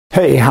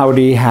Hey,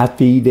 howdy,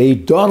 happy day.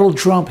 Donald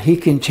Trump, he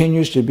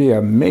continues to be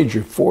a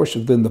major force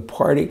within the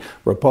party,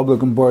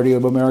 Republican Party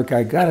of America.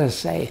 I gotta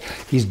say,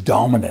 he's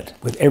dominant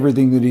with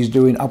everything that he's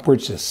doing.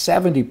 Upwards to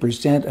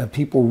 70% of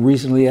people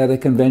recently at a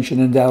convention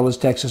in Dallas,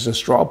 Texas, a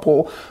straw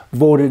poll,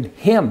 voted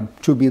him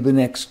to be the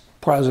next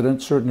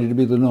president, certainly to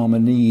be the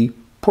nominee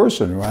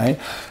person, right?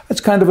 That's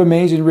kind of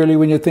amazing, really,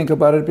 when you think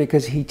about it,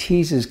 because he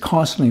teases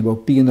constantly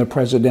about being the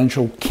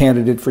presidential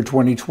candidate for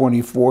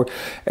 2024,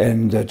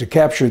 and to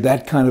capture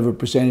that kind of a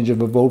percentage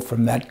of a vote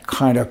from that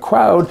kind of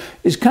crowd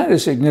is kind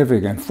of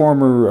significant.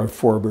 Former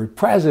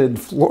president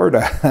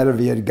Florida, out of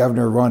the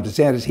Governor Ron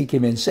DeSantis, he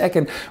came in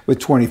second with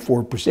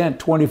 24%.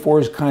 24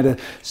 is kind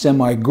of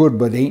semi-good,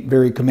 but ain't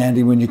very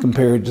commanding when you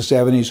compare it to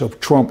 70. So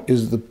Trump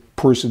is the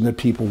person that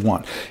people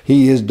want.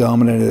 He is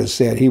dominant, as I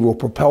said. He will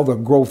propel the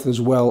growth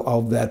as well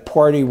of that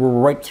party. We're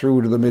right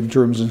through to the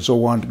midterms and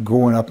so on,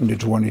 going up into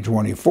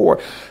 2024.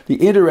 The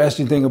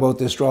interesting thing about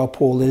this straw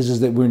poll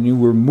is that when you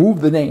remove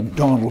the name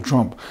Donald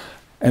Trump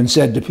and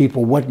said to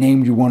people, what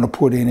name do you want to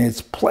put in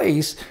its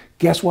place?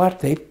 Guess what?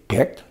 They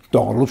picked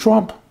Donald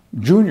Trump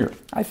Jr.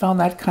 I found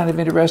that kind of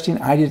interesting.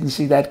 I didn't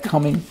see that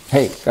coming.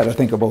 Hey, got to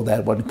think about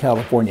that one in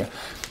California.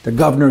 The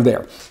governor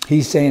there,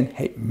 he's saying,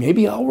 hey,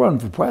 maybe I'll run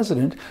for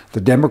president. The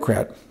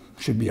Democrat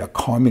should be a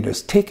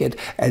communist ticket,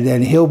 and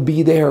then he'll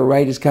be there,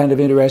 right? It's kind of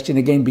interesting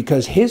again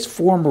because his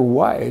former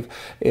wife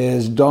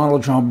is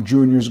Donald Trump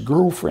Jr.'s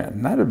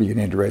girlfriend. That'll be an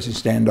interesting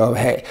standoff.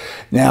 Hey,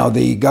 now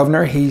the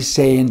governor, he's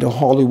saying to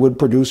Hollywood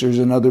producers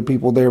and other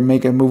people there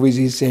making movies,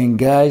 he's saying,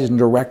 guys and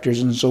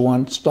directors and so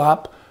on,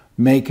 stop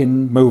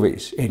making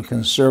movies in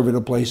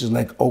conservative places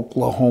like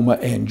Oklahoma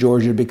and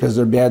Georgia because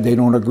they're bad. They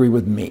don't agree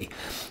with me.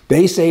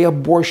 They say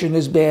abortion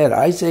is bad.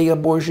 I say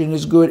abortion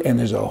is good. And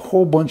there's a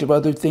whole bunch of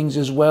other things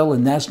as well.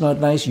 And that's not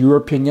nice. Your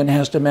opinion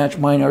has to match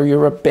mine or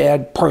you're a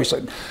bad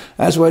person.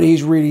 That's what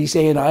he's really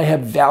saying. I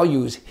have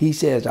values. He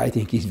says, I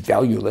think he's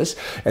valueless.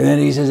 And then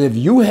he says, if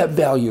you have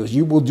values,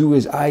 you will do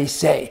as I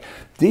say.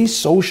 These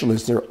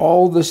socialists, they're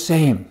all the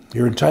same.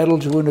 You're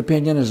entitled to an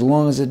opinion as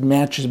long as it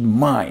matches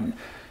mine.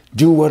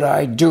 Do what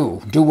I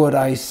do. Do what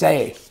I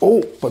say.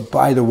 Oh, but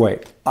by the way,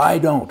 I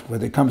don't.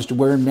 When it comes to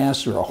wearing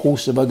masks or a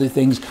host of other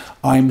things,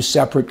 I'm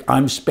separate.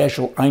 I'm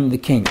special. I'm the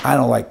king. I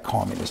don't like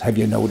communists. Have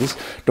you noticed?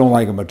 Don't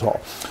like them at all.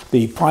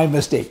 The prime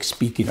mistake,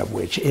 speaking of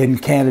which, in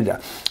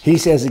Canada, he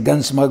says that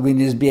gun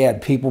smuggling is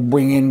bad. People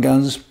bring in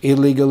guns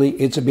illegally.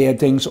 It's a bad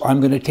thing. So I'm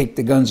going to take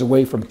the guns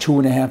away from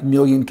 2.5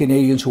 million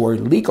Canadians who are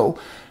legal.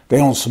 They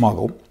don't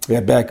smuggle. They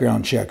have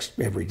background checks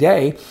every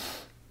day.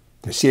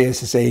 The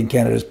CSSA in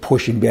Canada is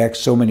pushing back.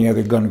 So many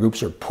other gun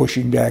groups are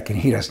pushing back, and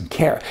he doesn't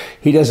care.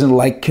 He doesn't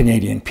like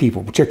Canadian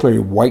people, particularly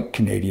white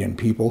Canadian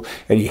people,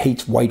 and he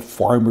hates white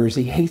farmers.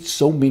 He hates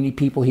so many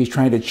people. He's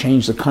trying to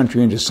change the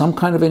country into some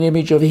kind of an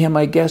image of him,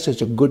 I guess.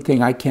 It's a good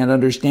thing. I can't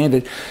understand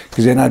it,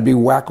 because then I'd be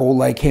wacko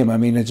like him. I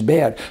mean, it's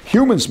bad.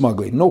 Human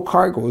smuggling. No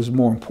cargo is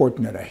more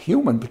important than a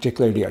human,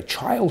 particularly a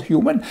child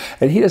human,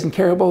 and he doesn't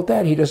care about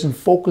that. He doesn't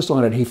focus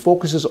on it. He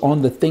focuses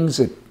on the things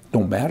that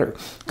don't matter.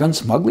 Gun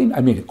smuggling?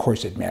 I mean, of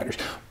course it matters.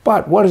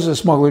 But what does a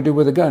smuggler do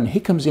with a gun? He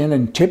comes in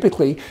and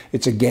typically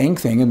it's a gang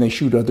thing and they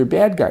shoot other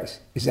bad guys.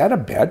 Is that a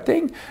bad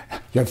thing?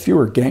 You have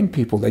fewer gang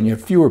people then, you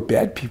have fewer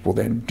bad people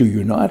then, do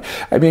you not?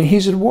 I mean,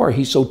 he's at war.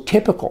 He's so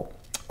typical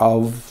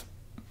of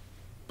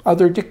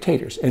other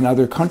dictators in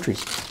other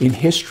countries in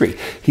history.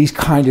 He's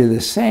kind of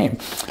the same.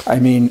 I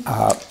mean,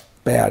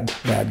 bad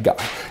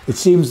guy. It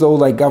seems though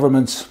like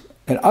governments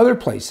and other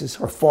places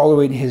are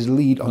following his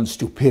lead on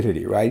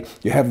stupidity, right?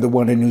 You have the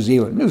one in New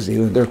Zealand. New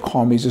Zealand, they're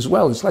commies as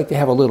well. It's like they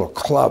have a little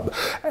club.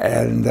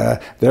 And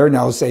they're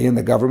now saying,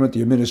 the government,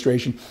 the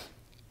administration,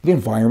 the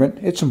environment,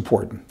 it's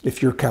important.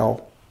 If you're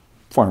cow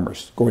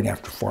farmers, going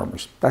after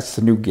farmers. That's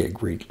the new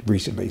gig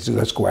recently. So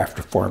let's go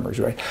after farmers,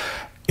 right?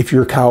 If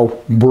you're cow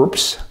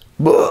burps,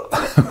 we're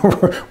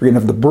going to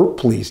have the burp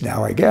police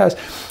now, I guess.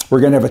 We're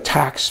going to have a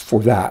tax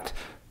for that.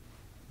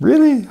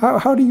 Really?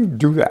 How do you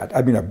do that?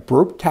 I mean, a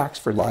burp tax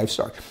for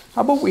livestock. How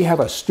about we have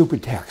a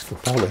stupid tax for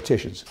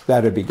politicians?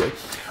 That'd be good.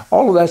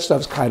 All of that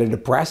stuff's kind of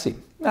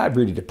depressing. Not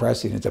really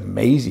depressing. It's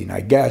amazing,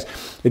 I guess.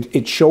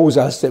 It shows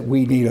us that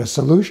we need a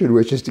solution,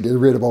 which is to get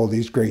rid of all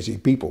these crazy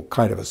people.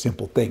 Kind of a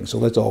simple thing. So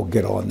let's all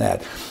get on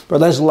that.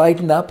 But let's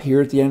lighten up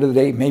here at the end of the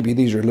day. Maybe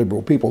these are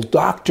liberal people.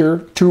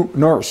 Doctor to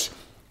nurse.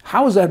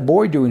 How is that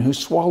boy doing who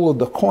swallowed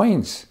the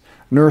coins?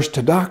 Nurse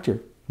to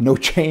doctor. No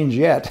change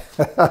yet.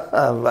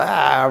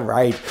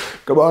 Right.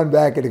 Come on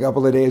back in a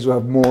couple of days.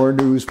 We'll have more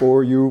news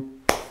for you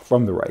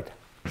from the right.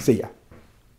 See ya.